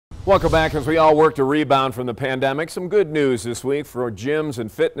Welcome back. As we all work to rebound from the pandemic, some good news this week for gyms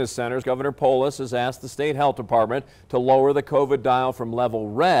and fitness centers. Governor Polis has asked the state health department to lower the COVID dial from level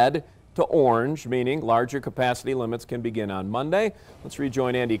red to orange, meaning larger capacity limits can begin on Monday. Let's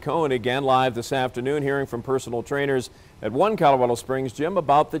rejoin Andy Cohen again live this afternoon, hearing from personal trainers at one Colorado Springs gym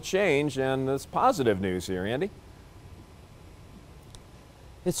about the change and this positive news here. Andy?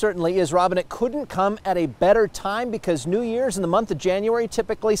 It certainly is, Robin. It couldn't come at a better time because New Year's in the month of January,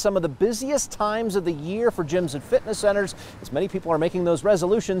 typically some of the busiest times of the year for gyms and fitness centers, as many people are making those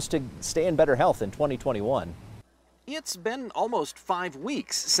resolutions to stay in better health in 2021. It's been almost 5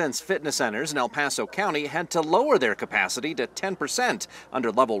 weeks since fitness centers in El Paso County had to lower their capacity to 10%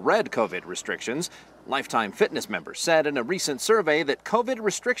 under level red COVID restrictions. Lifetime Fitness members said in a recent survey that COVID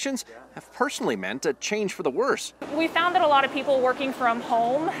restrictions have personally meant a change for the worse. We found that a lot of people working from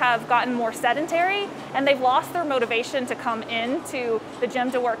home have gotten more sedentary and they've lost their motivation to come into the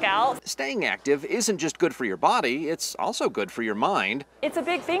gym to work out. Staying active isn't just good for your body, it's also good for your mind. It's a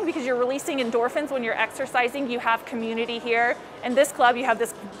big thing because you're releasing endorphins when you're exercising. You have community here. In this club, you have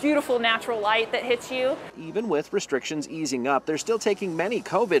this beautiful natural light that hits you. Even with restrictions easing up, they're still taking many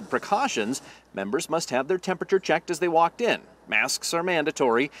COVID precautions. Members must have their temperature checked as they walked in. Masks are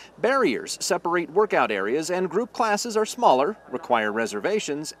mandatory. Barriers separate workout areas, and group classes are smaller, require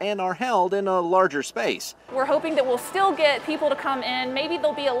reservations, and are held in a larger space. We're hoping that we'll still get people to come in. Maybe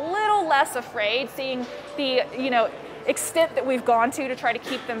they'll be a little less afraid, seeing the extent that we've gone to try to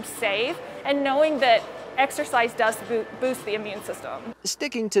keep them safe, and knowing that exercise does boost the immune system.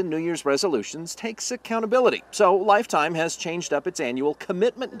 Sticking to New Year's resolutions takes accountability, so Lifetime has changed up its annual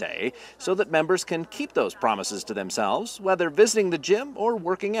commitment day so that members can keep those promises to themselves, whether visiting the gym or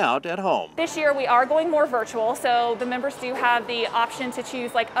working out at home. This year we are going more virtual, so the members do have the option to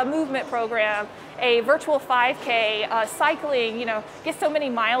choose like a movement program, a virtual 5K, cycling, get so many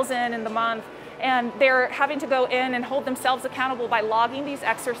miles in the month, and they're having to go in and hold themselves accountable by logging these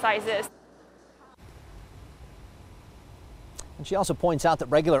exercises. And she also points out that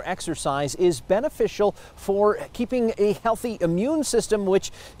regular exercise is beneficial for keeping a healthy immune system,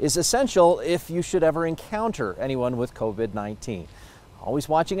 which is essential if you should ever encounter anyone with COVID-19. Always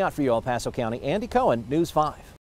watching out for you, El Paso County. Andy Cohen, News 5.